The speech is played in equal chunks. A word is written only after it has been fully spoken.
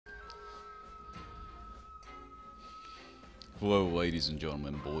Hello, ladies and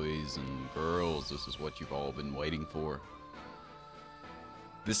gentlemen, boys and girls. This is what you've all been waiting for.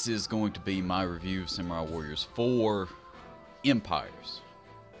 This is going to be my review of Samurai Warriors 4 Empires.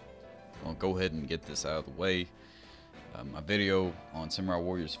 I'll go ahead and get this out of the way. My video on Samurai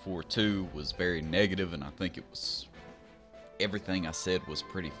Warriors 4 2 was very negative, and I think it was everything I said was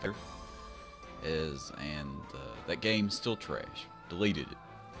pretty fair. That game's still trash. Deleted it.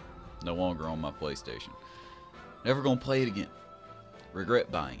 No longer on my PlayStation. Never gonna play it again.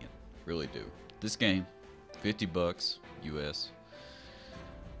 Regret buying it. Really do. This game, $50 US.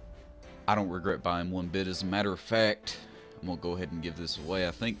 I don't regret buying one bit. As a matter of fact, I'm gonna go ahead and give this away.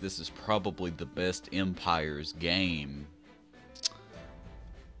 I think this is probably the best Empires game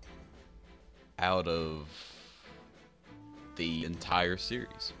out of the entire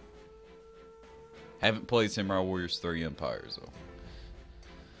series. Haven't played Samurai Warriors 3 Empires though.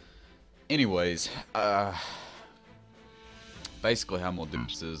 Anyways, basically how I'm going to do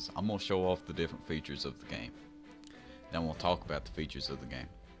this is I'm going to show off the different features of the game. Then we'll talk about the features of the game.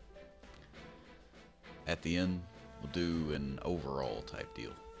 At the end, we'll do an overall type deal.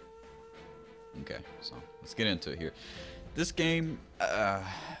 Okay, so let's get into it here. This game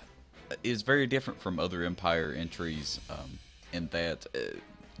is very different from other Empire entries in that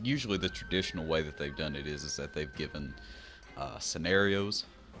usually the traditional way that they've done it is that they've given scenarios,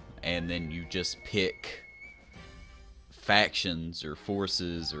 and then you just pick factions or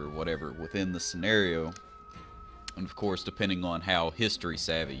forces or whatever within the scenario. And of course, depending on how history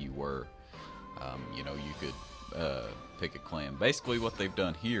savvy you were, you know, you could pick a clan. Basically what they've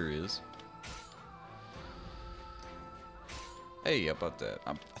done here is, hey, how about that?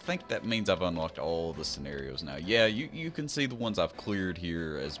 I think that means I've unlocked all the scenarios now. Yeah, you can see the ones I've cleared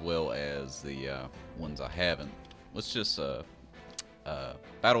here as well as the ones I haven't. Let's just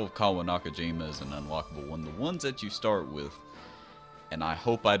Battle of Kawanakajima is an unlockable one. The ones that you start with, and I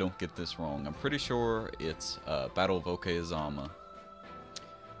hope I don't get this wrong, I'm pretty sure it's Battle of Okayazama,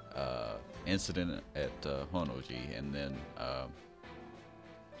 Incident at Honnoji, and then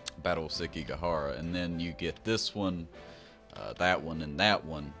Battle of Sekigahara, and then you get this one, that one, and that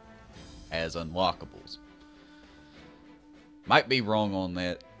one as unlockables. Might be wrong on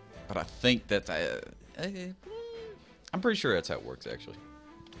that, but I think that's I'm pretty sure that's how it works, actually.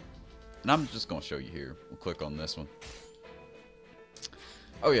 And I'm just going to show you here. We'll click on this one.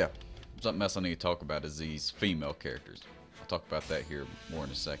 Oh, yeah. Something else I need to talk about is these female characters. I'll talk about that here more in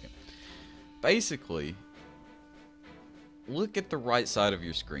a second. Basically, look at the right side of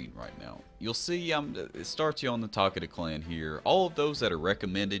your screen right now. You'll see it starts you on the Takeda clan here. All of those that are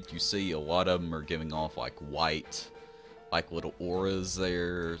recommended, you see a lot of them are giving off like white, like little auras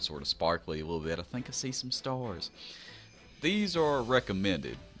there, sort of sparkly a little bit. I think I see some stars. These are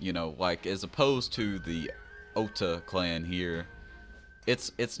recommended, you know, like as opposed to the Ota clan here.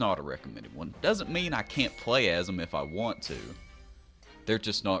 It's not a recommended one. Doesn't mean I can't play as them if I want to. They're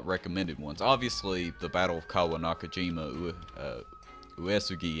just not recommended ones. Obviously, the Battle of Kawanakajima,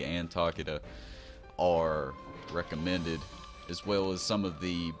 Uesugi, and Takeda are recommended, as well as some of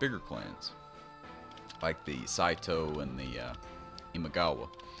the bigger clans, like the Saito and the Imagawa.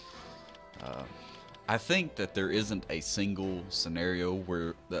 I think that there isn't a single scenario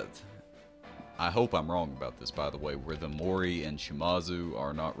where that. I hope I'm wrong about this, by the way, where the Mori and Shimazu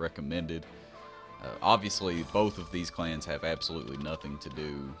are not recommended. Obviously, both of these clans have absolutely nothing to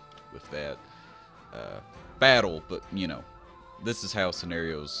do with that battle, but you know, this is how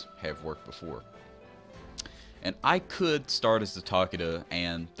scenarios have worked before. And I could start as the Takeda,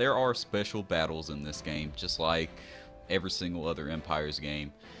 and there are special battles in this game, just like every single other Empires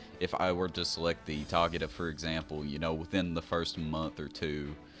game. If I were to select the Takeda, for example, you know, within the first month or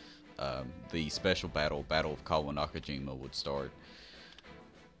two, the special Battle of Kawanakajima would start.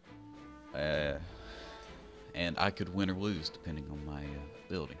 And I could win or lose depending on my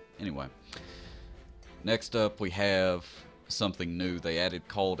ability. Anyway, next up we have something new they added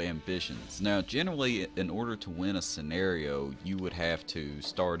called ambitions. Now, generally, in order to win a scenario, you would have to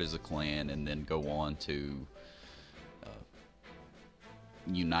start as a clan and then go on to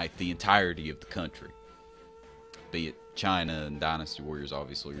unite the entirety of the country, be it China and Dynasty Warriors,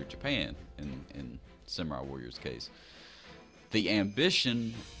 obviously, or Japan in Samurai Warriors case. The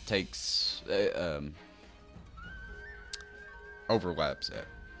ambition takes overlaps that.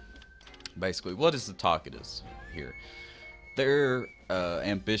 Basically, what is the Takeda's here? Their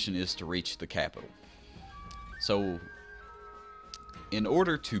ambition is to reach the capital. So, in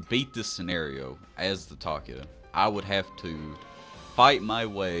order to beat this scenario as the Takeda, I would have to fight my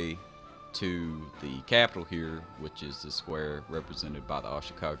way to the capital here, which is the square represented by the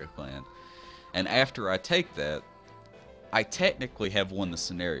Ashikaga clan. And after I take that, I technically have won the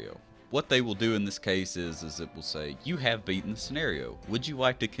scenario. What they will do in this case is it will say, you have beaten the scenario. Would you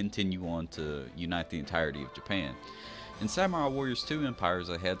like to continue on to unite the entirety of Japan? In Samurai Warriors 2 Empires,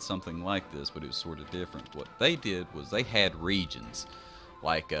 they had something like this, but it was sort of different. What they did was they had regions.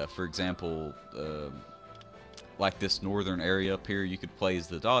 Like, for example, like this northern area up here, you could play as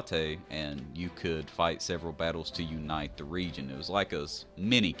the Date, and you could fight several battles to unite the region. It was like a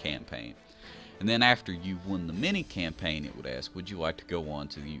mini campaign. And then after you won the mini campaign, it would ask, would you like to go on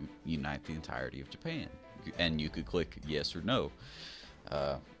to unite the entirety of Japan? And you could click yes or no.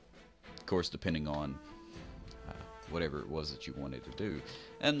 Of course, depending on whatever it was that you wanted to do.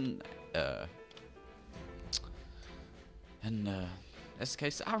 And that's the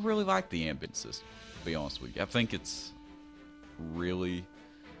case. I really like the ambient system, to be honest with you. I think it's really,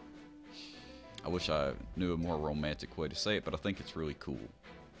 I wish I knew a more romantic way to say it, but I think it's really cool.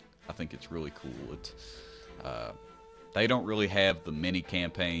 I think it's really cool. They don't really have the mini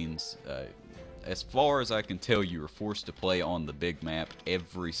campaigns. As far as I can tell, you are forced to play on the big map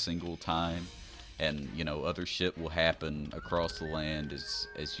every single time, and you know, other shit will happen across the land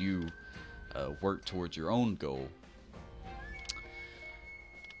as you work towards your own goal.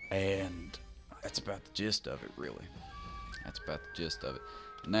 And that's about the gist of it, really. That's about the gist of it.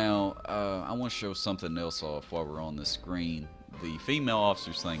 Now, I want to show something else off while we're on the screen. The female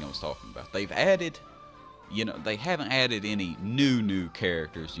officers thing I was talking about. They've added, you know, they haven't added any new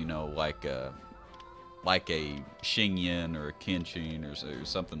characters, you know, like a Xingyin or a Kenshin or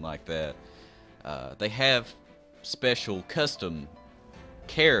something like that. They have special custom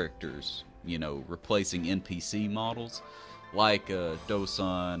characters, you know, replacing NPC models, like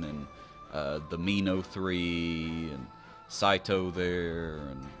Dosun and the Mino 3 and Saito there,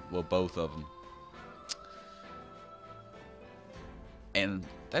 and well, both of them. And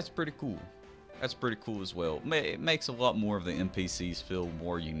that's pretty cool. That's pretty cool as well. It makes a lot more of the NPCs feel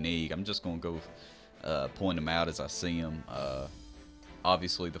more unique. I'm just gonna go point them out as I see them.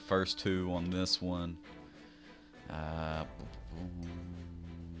 Obviously, the first two on this one.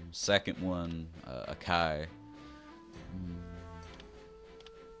 Second one, Akai.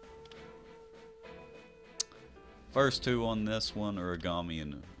 First two on this one are Agami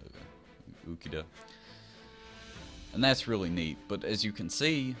and Ukida. And that's really neat. But as you can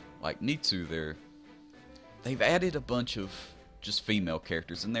see, like Nitsu there, they've added a bunch of just female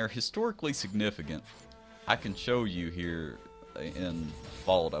characters, and they're historically significant. I can show you here in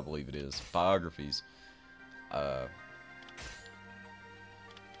Vault, I believe it is, biographies.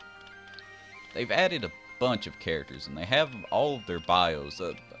 They've added a bunch of characters, and they have all of their bios.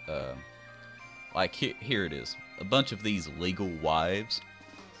 Like here it is, a bunch of these legal wives.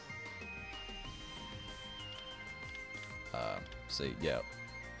 See, yeah,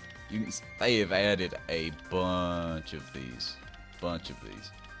 they have added a bunch of these,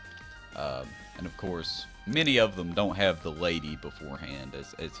 and of course, many of them don't have the lady beforehand,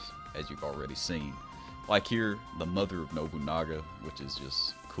 as you've already seen. Like here, the mother of Nobunaga, which is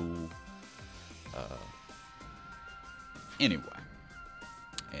just cool. Anyway,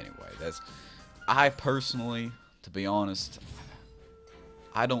 I personally, to be honest,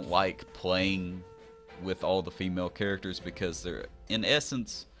 I don't like playing with all the female characters because they're, in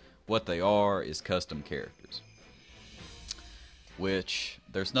essence, what they are is custom characters. Which,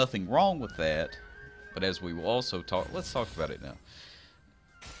 there's nothing wrong with that, but as we will also talk, let's talk about it now.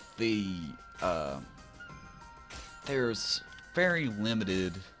 There's very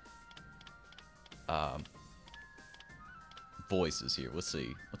limited voices here. Let's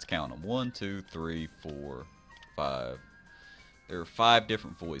see. Let's count them. 1, 2, 3, 4, 5. There are 5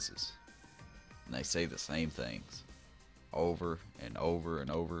 different voices. And they say the same things over and over and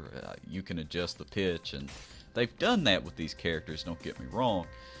over. You can adjust the pitch, and they've done that with these characters, don't get me wrong.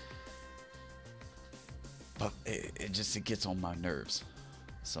 But it gets on my nerves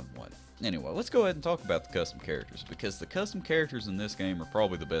somewhat. Anyway, let's go ahead and talk about the custom characters, because the custom characters in this game are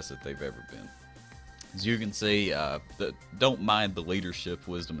probably the best that they've ever been. As you can see, don't mind the leadership,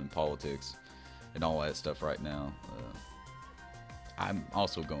 wisdom, and politics, and all that stuff right now. I'm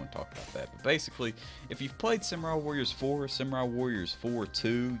also going to talk about that. But basically, if you've played Samurai Warriors 4, Samurai Warriors 4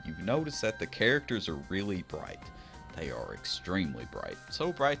 2, you've noticed that the characters are really bright. They are extremely bright.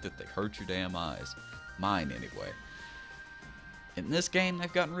 So bright that they hurt your damn eyes. Mine, anyway. In this game,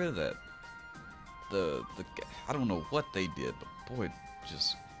 they've gotten rid of that. I don't know what they did, but boy,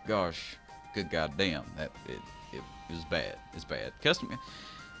 just, gosh, good goddamn, that it was bad. It's bad. Custom,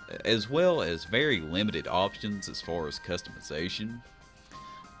 as well as very limited options as far as customization.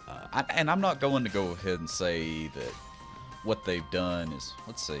 And I'm not going to go ahead and say that what they've done is,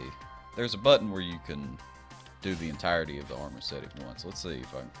 let's see, there's a button where you can do the entirety of the armor set at once. Let's see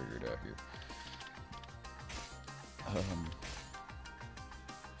if I can figure it out here.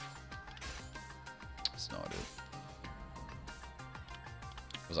 That's not it.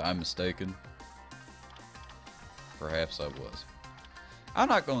 Was I mistaken? Perhaps I was. I'm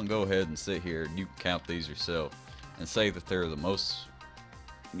not going to go ahead and sit here, and you can count these yourself, and say that they're the most,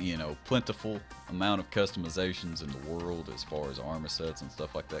 you know, plentiful amount of customizations in the world as far as armor sets and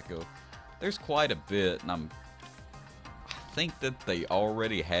stuff like that go. There's quite a bit, and I think that they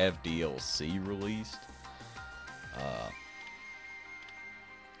already have DLC released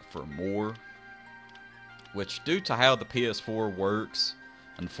for more, which, due to how the PS4 works,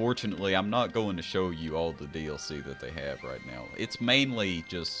 unfortunately, I'm not going to show you all the DLC that they have right now. It's mainly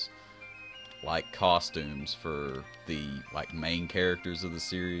just like costumes for the like main characters of the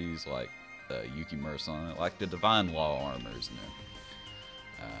series, like Yukimura Sonic, like the Divine Law armors and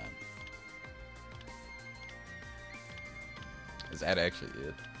is that actually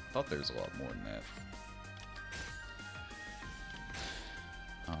it? I thought there was a lot more than that.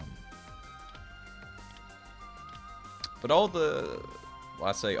 But all the, well,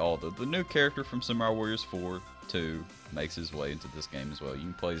 I say all the new character from Samurai Warriors 4 2 makes his way into this game as well. You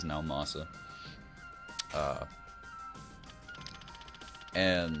can play as Naomasa.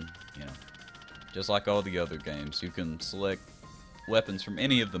 And, you know, just like all the other games, you can select weapons from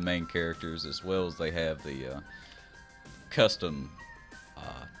any of the main characters, as well as they have the custom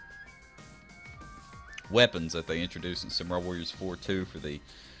weapons that they introduced in Samurai Warriors 4 2 for the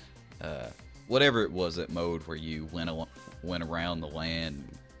whatever it was, that mode where you went around the land,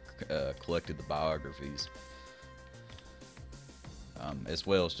 collected the biographies, as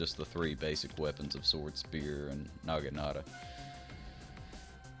well as just the 3 basic weapons of sword, spear, and naginata.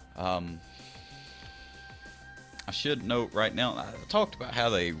 I should note right now, I talked about how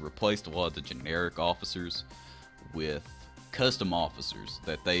they replaced a lot of the generic officers with custom officers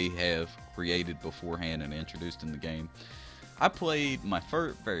that they have created beforehand and introduced in the game. I played my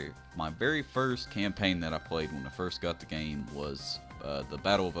very first campaign that I played when I first got the game was the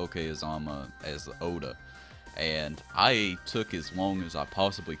Battle of Okayazama as the Oda, and I took as long as I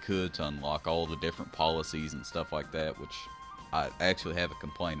possibly could to unlock all the different policies and stuff like that, which I actually have a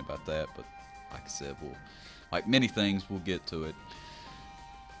complaint about that, but like I said, like many things, we'll get to it.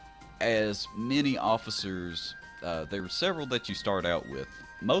 As many officers, there were several that you start out with.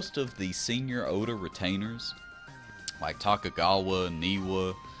 Most of the senior Oda retainers, like Takagawa,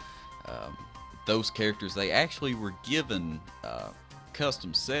 Niwa, those characters, they actually were given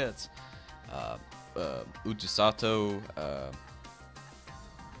custom sets. Uchisato,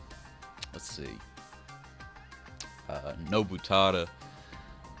 let's see, Nobutada.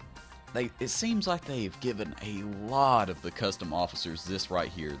 It seems like they've given a lot of the custom officers this right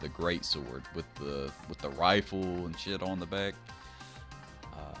here, the Great Sword with the rifle and shit on the back.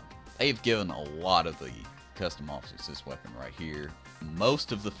 They've given a lot of the custom officers this weapon right here.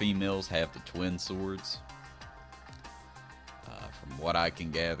 Most of the females have the twin swords, from what I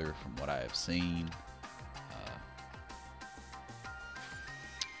can gather, from what I have seen.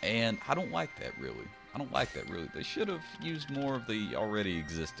 And I don't like that really. They should have used more of the already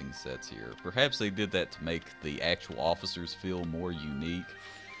existing sets here. Perhaps they did that to make the actual officers feel more unique.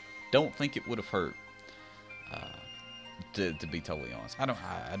 Don't think it would have hurt. To be totally honest,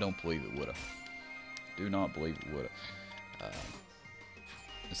 I don't believe it would have. Do not believe it would have.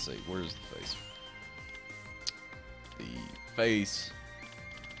 Let's see, where's the face? The face.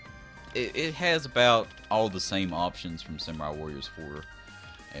 It has about all the same options from Samurai Warriors 4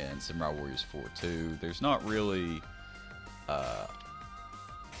 and Samurai Warriors 4 2. There's not really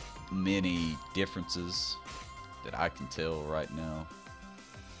many differences that I can tell right now.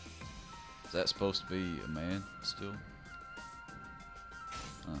 Is that supposed to be a man still?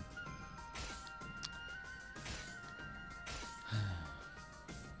 Huh.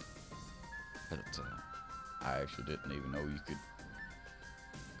 But I actually didn't even know you could.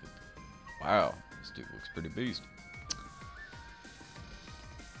 Wow, this dude looks pretty beast.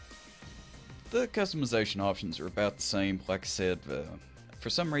 The customization options are about the same. Like I said, for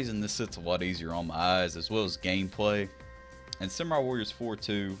some reason this sits a lot easier on my eyes, as well as gameplay. And Samurai Warriors 4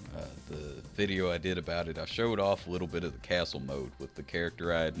 2, the video I did about it, I showed off a little bit of the castle mode with the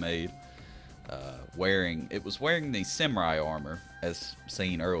character I had made. Wearing the samurai armor as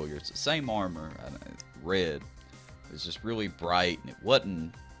seen earlier. It's the same armor, red. It's just really bright, and it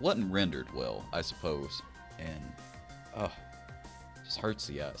wasn't rendered well, I suppose. And just hurts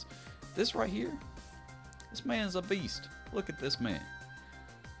the eyes. This right here, this man's a beast. Look at this man.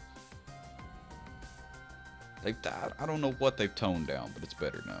 I don't know what they've toned down, but it's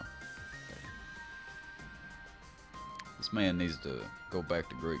better now. This man needs to go back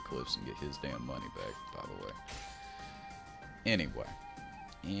to Great Cliffs and get his damn money back, by the way.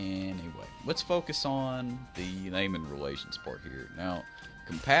 Anyway, let's focus on the name and relations part here. Now,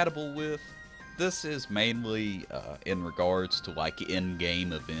 compatible with, this is mainly in regards to like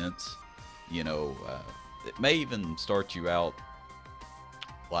in-game events. You know, it may even start you out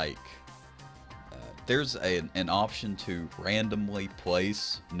like there's an option to randomly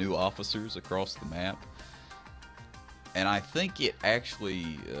place new officers across the map, and I think it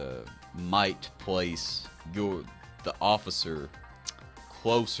actually might place the officer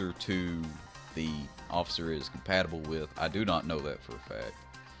closer to the officer it is compatible with. I do not know that for a fact,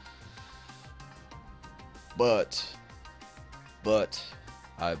 but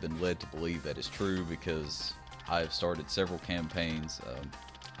I've been led to believe that is true because I've started several campaigns.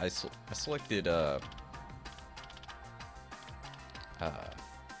 I selected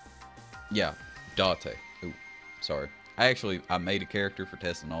yeah, Date. Ooh, sorry. I made a character for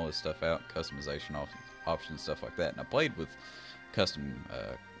testing all this stuff out, customization options, stuff like that, and I played with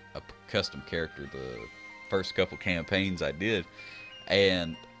a custom character the first couple campaigns I did,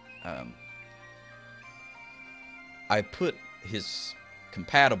 and I put his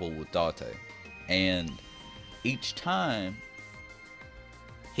compatible with Date, and each time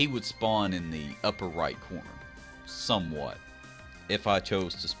he would spawn in the upper right corner, somewhat, if I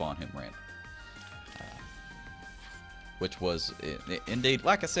chose to spawn him random. Which was, indeed,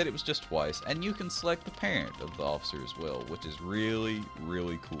 like I said, it was just twice. And you can select the parent of the officer as well, which is really,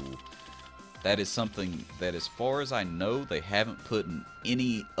 really cool. That is something that, as far as I know, they haven't put in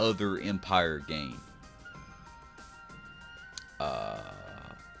any other Empire game.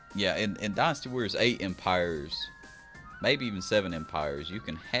 Yeah, in Dynasty Warriors 8 Empires, maybe even 7 Empires, you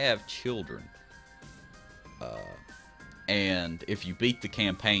can have children. And if you beat the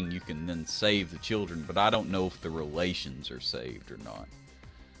campaign, you can then save the children, but I don't know if the relations are saved or not.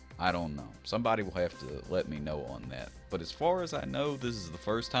 I don't know. Somebody will have to let me know on that. But as far as I know, this is the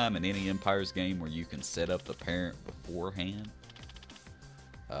first time in any Empires game where you can set up the parent beforehand.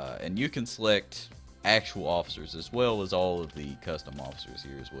 And you can select actual officers as well as all of the custom officers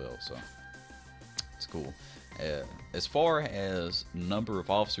here as well, so it's cool. As far as number of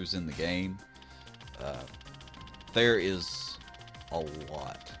officers in the game, there is a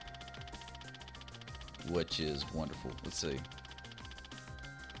lot, which is wonderful. Let's see.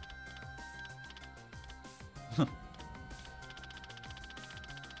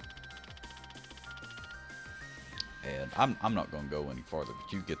 And I'm not going to go any farther,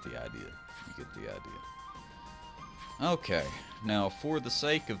 but you get the idea. You get the idea. Okay, now for the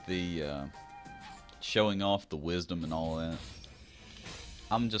sake of the showing off the wisdom and all that,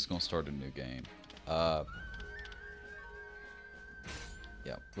 I'm just going to start a new game.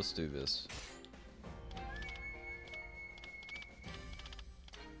 Yeah, let's do this.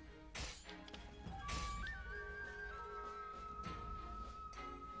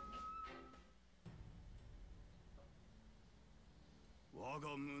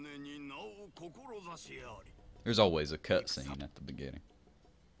 There's always a cutscene at the beginning.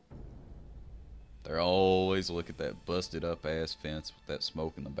 They're always look at that busted up ass fence with that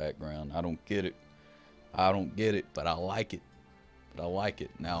smoke in the background. I don't get it. I don't get it, but I like it. But I like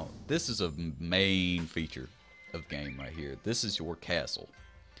it. Now, this is a main feature of the game right here. This is your castle.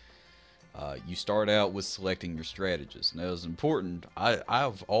 You start out with selecting your strategist. Now, it's important.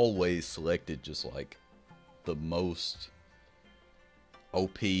 I've always selected just like the most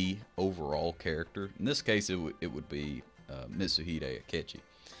OP overall character. In this case, it would be Mitsuhide Akechi.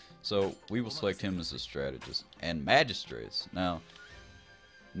 So we will select him as a strategist. And magistrates. Now,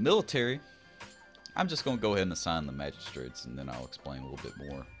 military, I'm just going to go ahead and assign the magistrates, and then I'll explain a little bit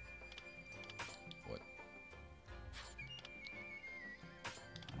more. What?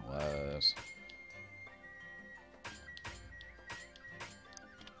 Analyze.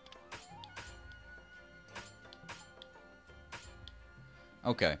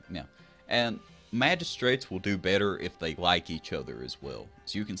 Okay, yeah. And magistrates will do better if they like each other as well.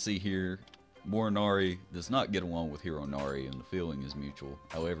 As you can see here, Morinari does not get along with Hironari, and the feeling is mutual.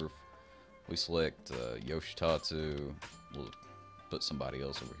 However, if we select Yoshitatsu, we'll put somebody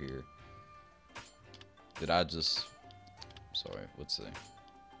else over here. Did I just... Sorry, let's see.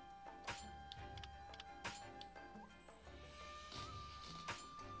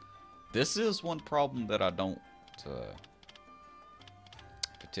 This is one problem that I don't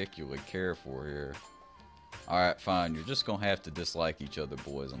particularly care for here. Alright, fine. You're just gonna have to dislike each other,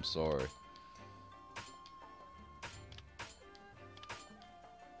 boys. I'm sorry.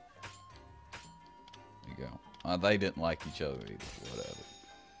 There you go. They didn't like each other either. Whatever.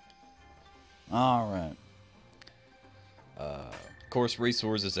 Alright. course,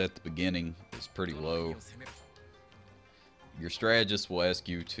 resources at the beginning is pretty low. Your strategist will ask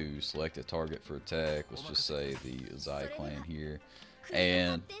you to select a target for attack. Let's just say the Uzai clan here.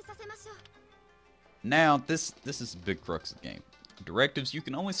 And now this is the big crux of the game. Directives, you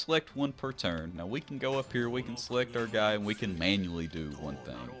can only select one per turn. Now we can go up here, we can select our guy, and we can manually do one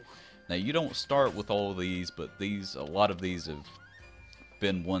thing. Now you don't start with all of these, but a lot of these have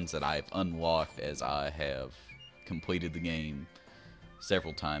been ones that I've unlocked as I have completed the game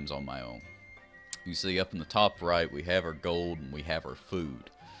several times on my own. You see up in the top right, we have our gold and we have our food,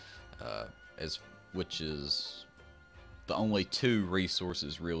 which is the only two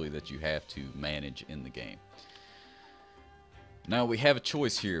resources really that you have to manage in the game. Now we have a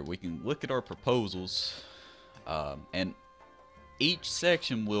choice here. We can look at our proposals, and each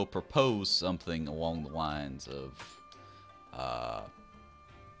section will propose something along the lines of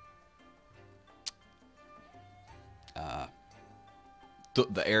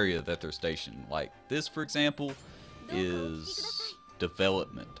the area that they're stationed. Like this, for example, is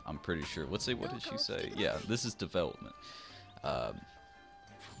development. I'm pretty sure. Let's see, what did she say? Yeah, this is development.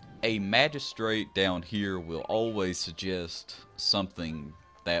 A magistrate down here will always suggest something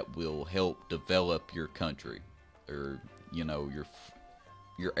that will help develop your country, or you know,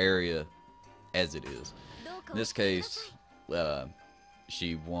 your area as it is. In this case,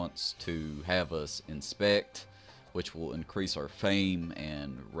 she wants to have us inspect, which will increase our fame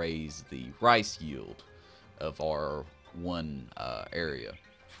and raise the rice yield of our one area.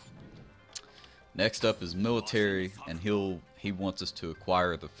 Next up is military, and he wants us to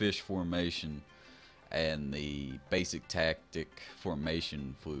acquire the fish formation and the basic tactic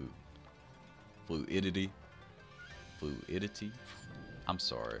formation fluidity. I'm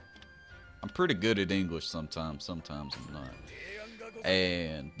sorry. I'm pretty good at English sometimes I'm not.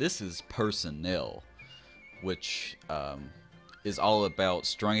 And this is personnel, which is all about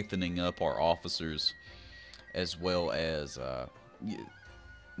strengthening up our officers as well as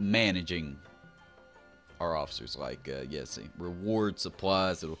managing our officers. Like, see, reward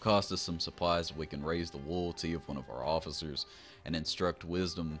supplies. It'll cost us some supplies. We can raise the loyalty of one of our officers and instruct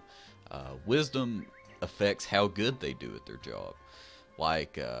wisdom. Wisdom affects how good they do at their job.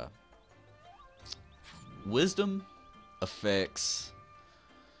 Like, wisdom affects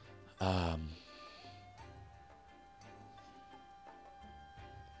I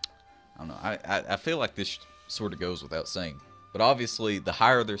don't know. I feel like this sort of goes without saying, but obviously the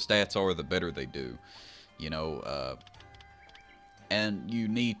higher their stats are, the better they do. You know, and you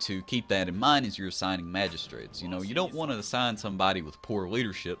need to keep that in mind as you're assigning magistrates. You know, you don't want to assign somebody with poor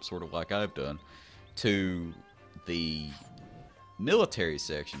leadership, sort of like I've done, to the military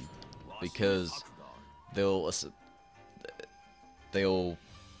section, because they'll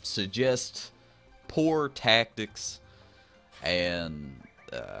suggest poor tactics and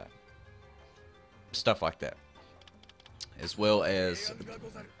stuff like that. As well as,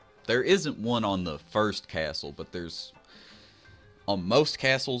 there isn't one on the first castle, but there's, on most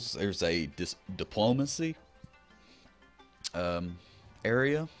castles, there's a diplomacy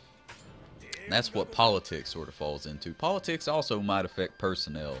area. That's what politics sort of falls into. Politics also might affect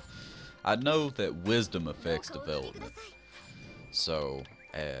personnel. I know that wisdom affects development. So,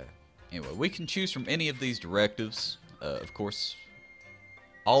 anyway, we can choose from any of these directives. Of course,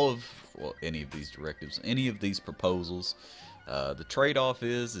 any of these directives, any of these proposals. The trade-off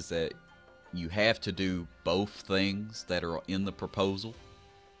is that you have to do both things that are in the proposal,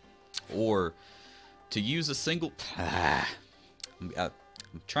 or to use a single. I'm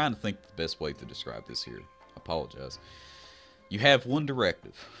trying to think the best way to describe this here. I apologize. You have one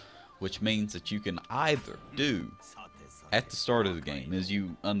directive, which means that you can either do at the start of the game, as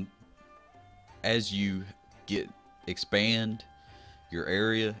you expand your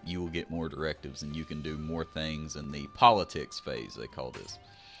area, you will get more directives and you can do more things in the politics phase, they call this.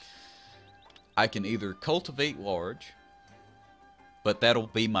 I can either cultivate large, but that'll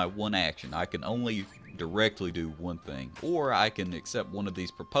be my one action. I can only directly do one thing, or I can accept one of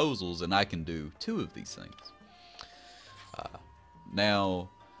these proposals and I can do two of these things. Now,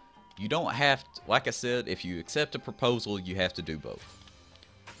 you don't have to, like I said, if you accept a proposal, you have to do both.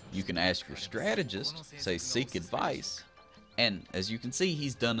 You can ask your strategist, say seek advice, and as you can see,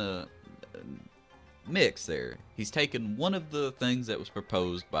 he's done a mix there. He's taken one of the things that was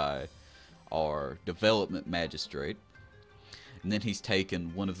proposed by our development magistrate, and then he's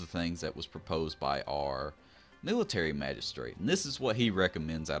taken one of the things that was proposed by our military magistrate. And this is what he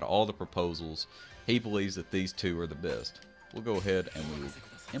recommends out of all the proposals. He believes that these two are the best. We'll go ahead and we'll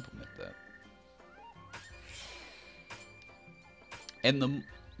implement that. And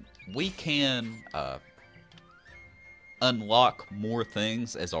we can unlock more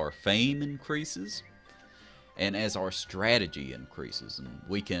things as our fame increases and as our strategy increases, and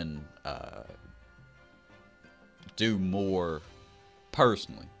we can do more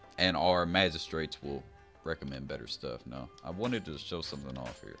personally, and our magistrates will recommend better stuff. No, I wanted to show something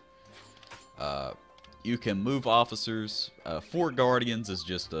off here. You can move officers. Four Guardians is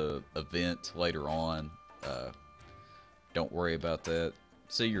just a event later on. Don't worry about that.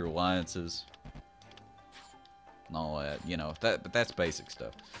 See your alliances and all that. You know that, but that's basic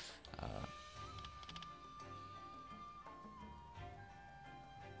stuff.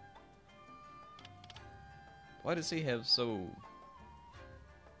 Why does he have so?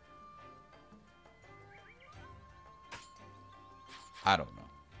 I don't know.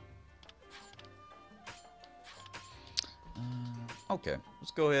 Okay,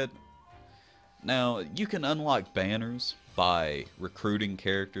 let's go ahead. Now, you can unlock banners by recruiting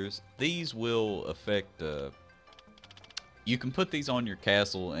characters. These will affect, you can put these on your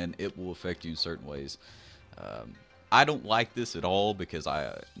castle and it will affect you in certain ways. I don't like this at all because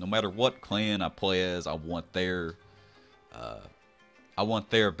no matter what clan I play as, I want their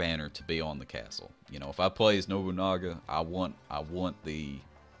banner to be on the castle. You know, if I play as Nobunaga, I want the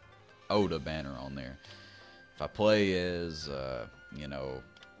Oda banner on there. If I play as, you know,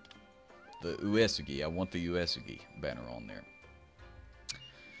 the Uesugi, I want the Uesugi banner on there.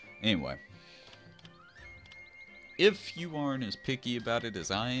 Anyway, if you aren't as picky about it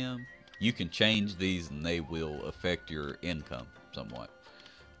as I am, you can change these and they will affect your income somewhat.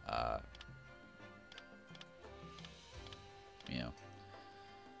 You know,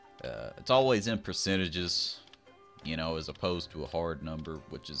 it's always in percentages, you know, as opposed to a hard number,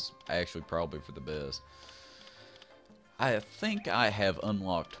 which is actually probably for the best. I think I have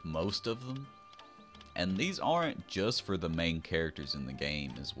unlocked most of them, and these aren't just for the main characters in the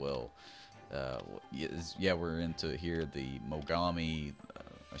game as well. Yeah, we're into here the Mogami,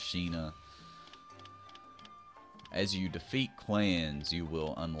 Ashina. As you defeat clans, you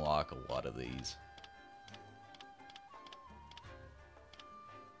will unlock a lot of these.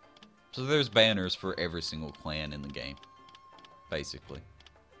 So there's banners for every single clan in the game, basically.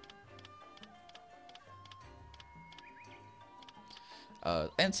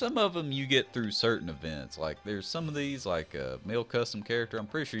 And some of them you get through certain events. Like there's some of these, like a male custom character. I'm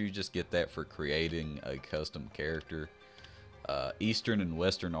pretty sure you just get that for creating a custom character. Eastern and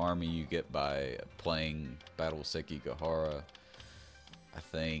Western Army you get by playing Battle of Sekigahara, I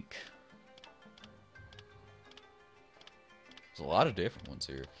think. There's a lot of different ones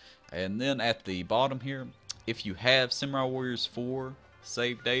here. And then at the bottom here, if you have Samurai Warriors 4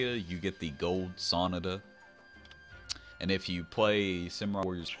 save data, you get the gold Sonata. And if you play Samurai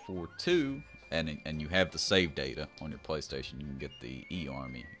Warriors 4 2 and you have the save data on your PlayStation, you can get the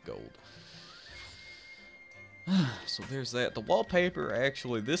E-Army gold. So there's that. The wallpaper,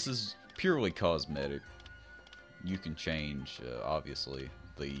 actually, this is purely cosmetic. You can change, obviously,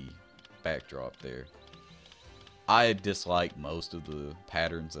 the backdrop there. I dislike most of the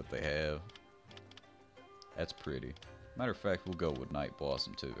patterns that they have. That's pretty. Matter of fact, we'll go with Night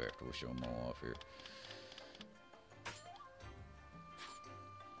Blossom too after we show them all off here.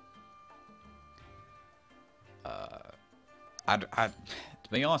 To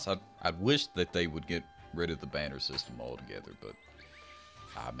be honest, I wish that they would get rid of the banner system altogether, but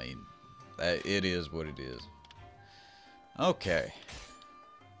I mean, it is what it is. Okay.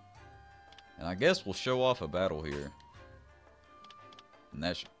 And I guess we'll show off a battle here. And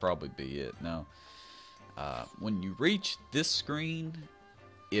that should probably be it. Now, when you reach this screen,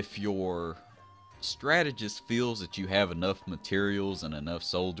 if your strategist feels that you have enough materials and enough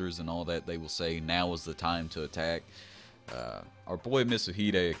soldiers and all that, they will say, now is the time to attack. Our boy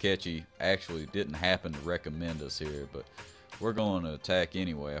Mitsuhide Akechi actually didn't happen to recommend us here, but we're going to attack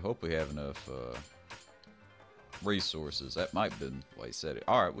anyway. I hope we have enough resources. That might have been why he said it.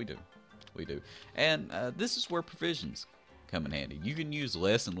 Alright, we do. We do. And this is where provisions come in handy. You can use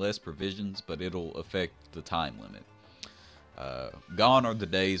less and less provisions, but it'll affect the time limit. Gone are the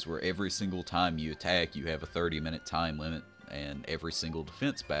days where every single time you attack, you have a 30-minute time limit, and every single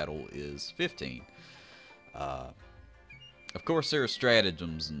defense battle is 15. Of course, there are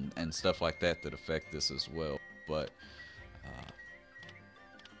stratagems and stuff like that that affect this as well, but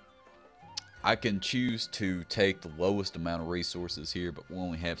I can choose to take the lowest amount of resources here, but we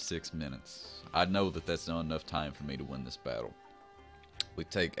only have 6 minutes. I know that that's not enough time for me to win this battle. We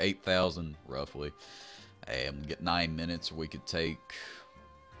take 8,000 roughly, and get 9 minutes. We could take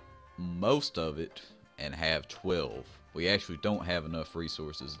most of it and have 12. We actually don't have enough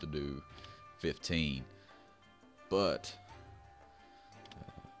resources to do 15, but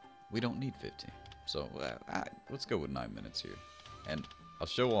we don't need 15. So let's go with 9 minutes here. And I'll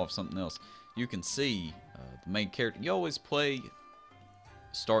show off something else. You can see the main character. You always play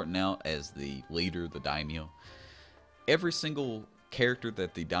starting out as the leader, the daimyo. Every single character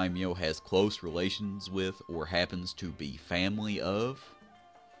that the daimyo has close relations with or happens to be family of,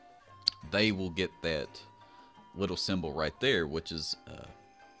 they will get that little symbol right there, which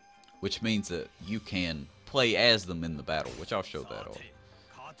means that you can play as them in the battle, which I'll show that off.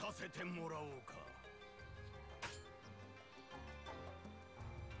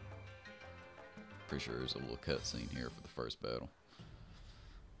 Pretty sure there's a little cutscene here for the first battle.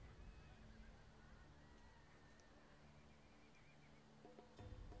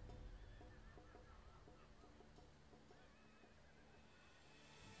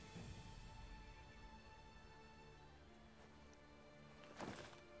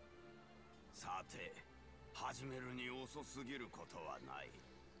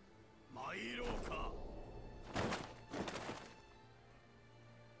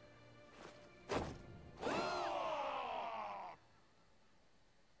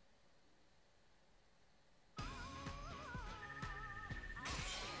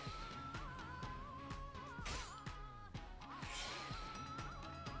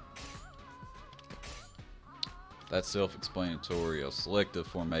 That's self-explanatory. I'll select a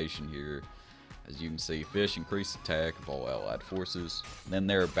formation here. As you can see, fish increase attack of all allied forces. Then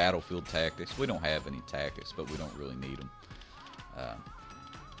there are battlefield tactics. We don't have any tactics, but we don't really need them.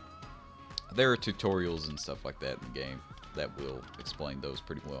 There are tutorials and stuff like that in the game that will explain those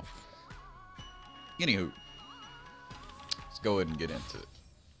pretty well. Anywho, let's go ahead and get into it.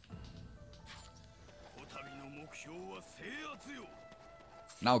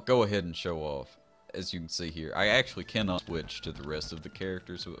 Now I'll go ahead and show off. As you can see here, I actually cannot switch to the rest of the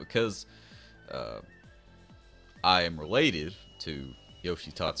characters because I am related to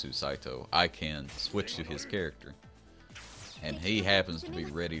Yoshitatsu Saito. I can switch to his character, and he happens to be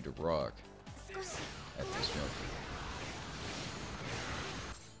ready to rock at this juncture.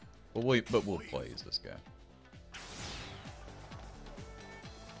 But we'll play as this guy.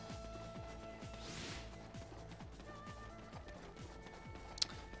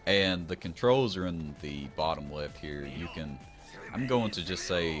 And the controls are in the bottom left here. You can, I'm going to just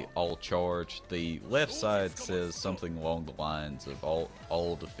say all charge. The left side says something along the lines of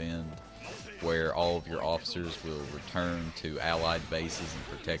all defend, where all of your officers will return to allied bases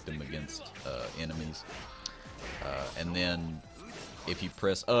and protect them against enemies. And then if you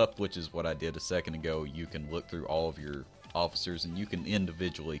press up, which is what I did a second ago, you can look through all of your officers and you can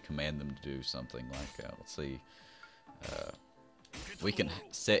individually command them to do something like, let's see, we can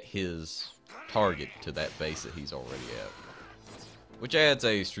set his target to that base that he's already at, which adds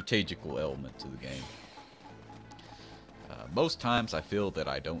a strategical element to the game. Most times I feel that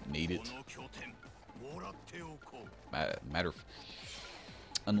I don't need it.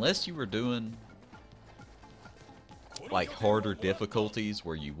 Unless you were doing like harder difficulties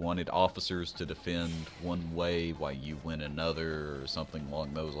where you wanted officers to defend one way while you went another or something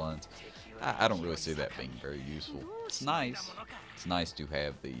along those lines, I don't really see that being very useful. It's nice. It's nice to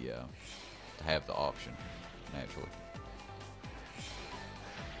have the option, naturally.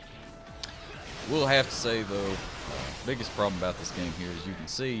 We'll have to say though, biggest problem about this game here is you can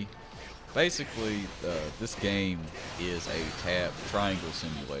see, basically, this game is a tap triangle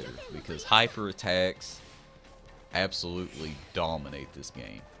simulator because hyper attacks absolutely dominate this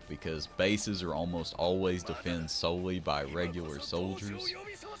game because bases are almost always defended solely by regular soldiers.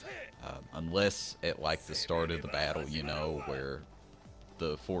 Unless at like the start of the battle, you know, where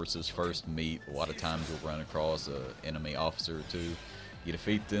the forces first meet, a lot of times you'll run across an enemy officer or two. You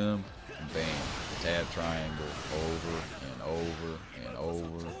defeat them, and bam, tab triangle, over and over and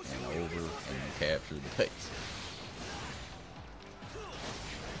over and over, and you capture the base.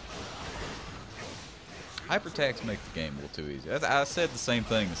 Hyper attacks make the game a little too easy. I said the same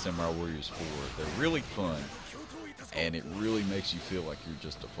thing in Samurai Warriors 4. They're really fun. And it really makes you feel like you're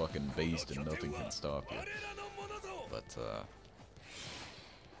just a fucking beast and nothing can stop you. But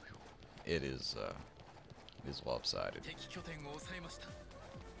it is lopsided.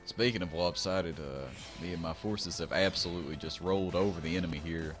 Speaking of lopsided, me and my forces have absolutely just rolled over the enemy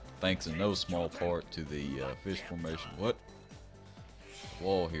here, thanks in no small part to the fish formation. What?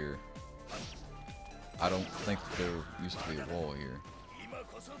 Wall here. I don't think that there used to be a wall here.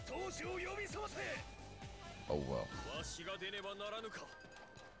 Oh well.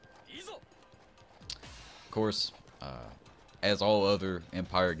 Of course, as all other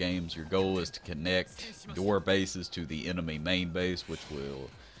Empire games, your goal is to connect your bases to the enemy main base, which will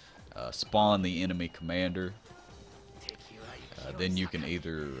spawn the enemy commander. then you can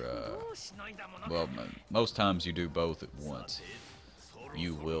either, well, most times you do both at once.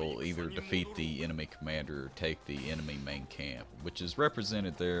 You will either defeat the enemy commander or take the enemy main camp, which is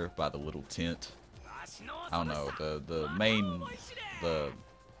represented there by the little tent. I don't know, the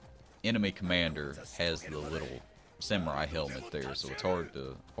enemy commander has the little samurai helmet there, so it's hard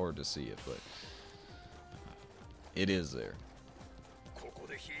to see it, but it is there.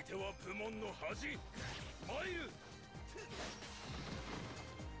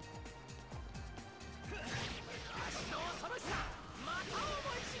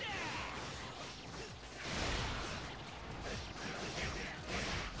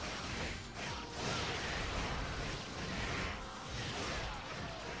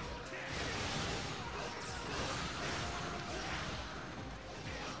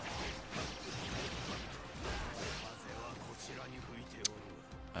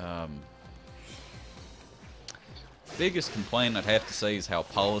 Biggest complaint I'd have to say is how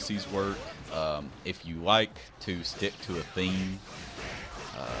policies work. If you like to stick to a theme,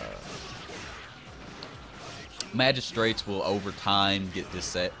 magistrates will over time get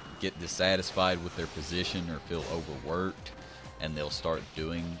dissatisfied with their position or feel overworked, and they'll start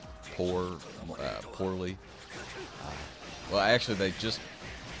doing poorly. Well, actually, they just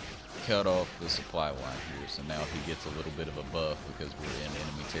cut off the supply line here, so now he gets a little bit of a buff because we're in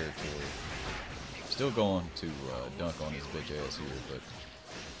enemy territory. Still going to dunk on his bitch ass here, but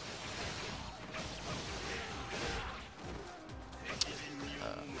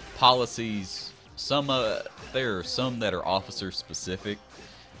policies. There are some that are officer specific,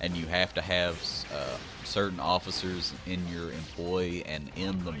 and you have to have certain officers in your employ and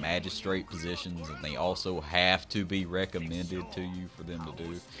in the magistrate positions, and they also have to be recommended to you for them to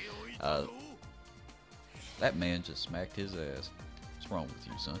do. That man just smacked his ass. What's wrong with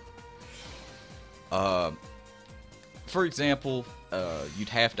you, son? For example, you'd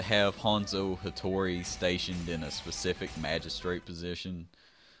have to have Hanzo Hattori stationed in a specific magistrate position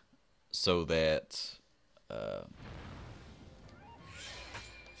so that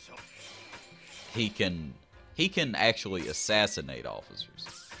he can actually assassinate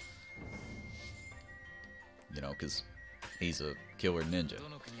officers. You know, because he's a killer ninja.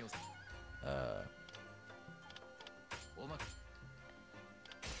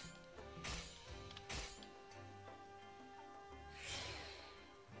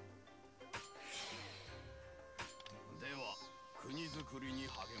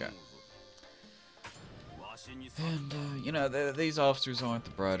 Okay. And, you know, these officers aren't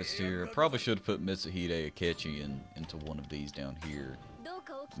the brightest here. I probably should have put Mitsuhide Akechi into one of these down here.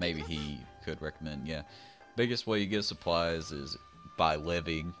 Maybe he could recommend, yeah. Biggest way you get supplies is by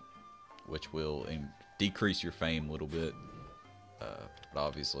levying, which will decrease your fame a little bit. But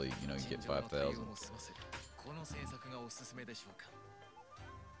obviously, you know, you get 5,000.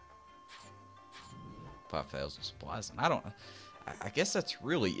 5,000 supplies, and I guess that's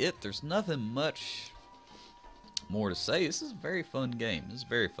really it. There's nothing much more to say. This is a very fun game. This is a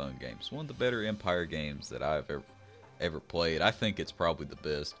very fun game. It's one of the better Empire games that I've ever played. I think it's probably the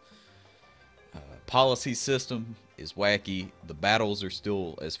best. Policy system is wacky. The battles are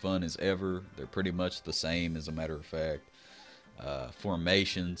still as fun as ever. They're pretty much the same, as a matter of fact.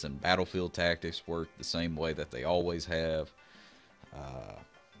 Formations and battlefield tactics work the same way that they always have.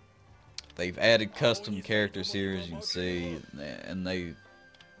 They've added custom characters here, as you can see, and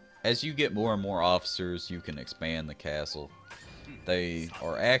as you get more and more officers, you can expand the castle. They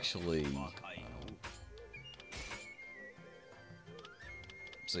are actually...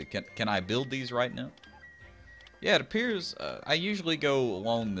 see, can I build these right now? Yeah, it appears I usually go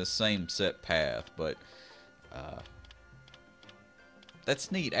along the same set path, but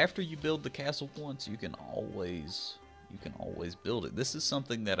that's neat. After you build the castle once, you can always build it. This is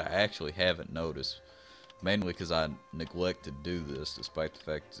something that I actually haven't noticed, mainly because I neglect to do this, despite the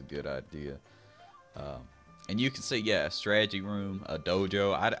fact it's a good idea. And you can see, yeah, a strategy room, a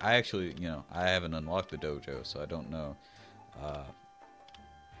dojo. I actually, you know, I haven't unlocked the dojo, so I don't know.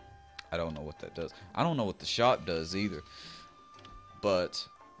 I don't know what that does. I don't know what the shop does either. But,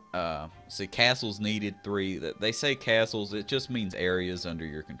 see, castles needed 3. They say castles, it just means areas under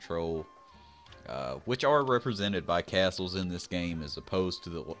your control. Which are represented by castles in this game, as opposed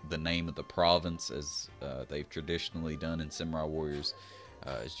to the name of the province, as they've traditionally done in Samurai Warriors.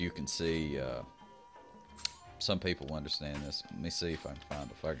 As you can see, some people understand this. Let me see if I can find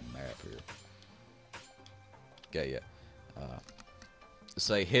a fucking map here. Okay, yeah.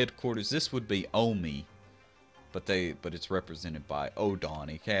 Say headquarters. This would be Omi, but it's represented by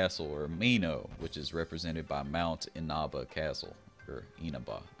Odani Castle, or Mino, which is represented by Mount Inaba Castle, or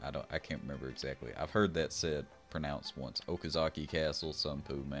Inaba. I can't remember exactly. I've heard that said pronounced once. Okazaki Castle,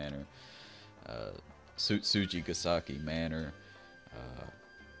 Sunpu Manor, Tsujigasaki Manor. Uh,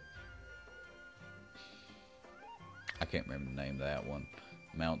 I can't remember the name of that one.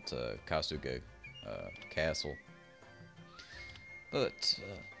 Mount Kasuga Castle. But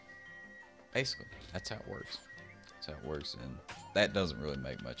basically, that's how it works. That's how it works, and that doesn't really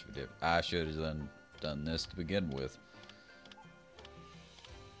make much of a difference. I should have done this to begin with.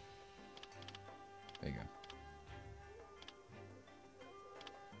 There you go.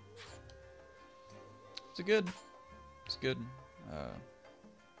 It's good. It's good.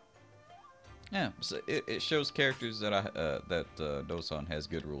 Yeah, so it shows characters that Dosan has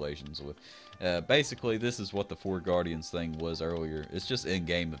good relations with. Basically, this is what the Four Guardians thing was earlier. It's just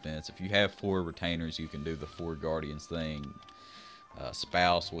in-game events. If you have 4 retainers, you can do the Four Guardians thing.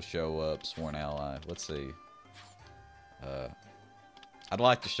 Spouse will show up, sworn ally. Let's see. I'd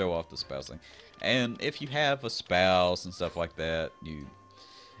like to show off the spouse thing. And if you have a spouse and stuff like that,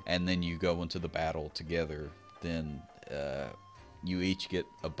 and then you go into the battle together, then you each get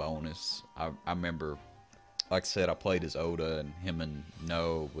a bonus. I remember, like I said, I played as Oda, and him and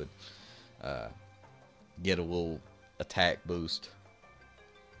No would get a little attack boost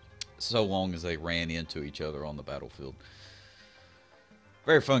so long as they ran into each other on the battlefield.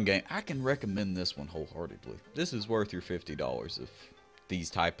 Very fun game. I can recommend this one wholeheartedly. This is worth your $50 if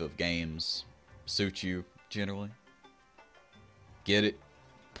these type of games suit you generally. Get it,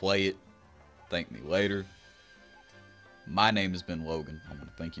 play it, thank me later. My name has been Logan. I want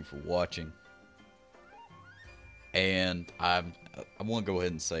to thank you for watching. And I want to go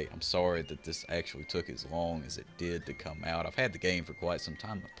ahead and say I'm sorry that this actually took as long as it did to come out. I've had the game for quite some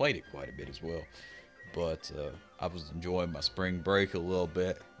time. I've played it quite a bit as well. But I was enjoying my spring break a little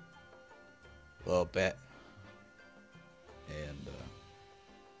bit. And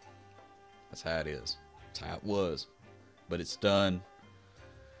that's how it is. That's how it was. But it's done.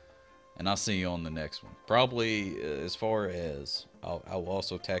 And I'll see you on the next one. Probably as far as I'll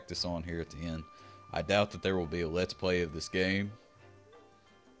also tack this on here at the end. I doubt that there will be a Let's Play of this game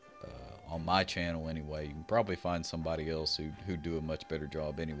on my channel anyway. You can probably find somebody else who'd do a much better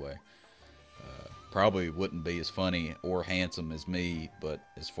job anyway. Probably wouldn't be as funny or handsome as me, but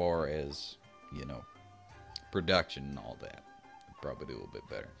as far as, you know, production and all that, I'd probably do a little bit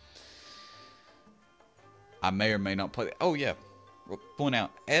better. I may or may not play. Oh yeah, point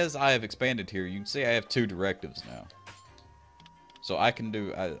out, as I have expanded here, you can see I have 2 directives now. So I can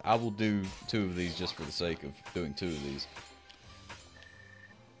do, I will do 2 of these just for the sake of doing 2 of these.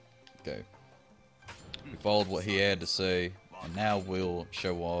 Okay. We followed what he had to say, and now we'll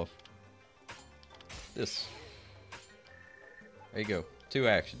show off this. There you go. 2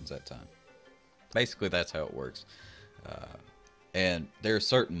 actions that time. Basically, that's how it works. And there are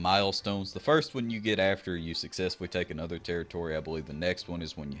certain milestones. The first one you get after you successfully take another territory. I believe the next one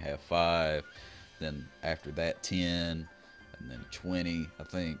is when you have 5. Then after that, 10. And then 20, I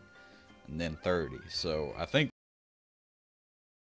think. And then 30. So I think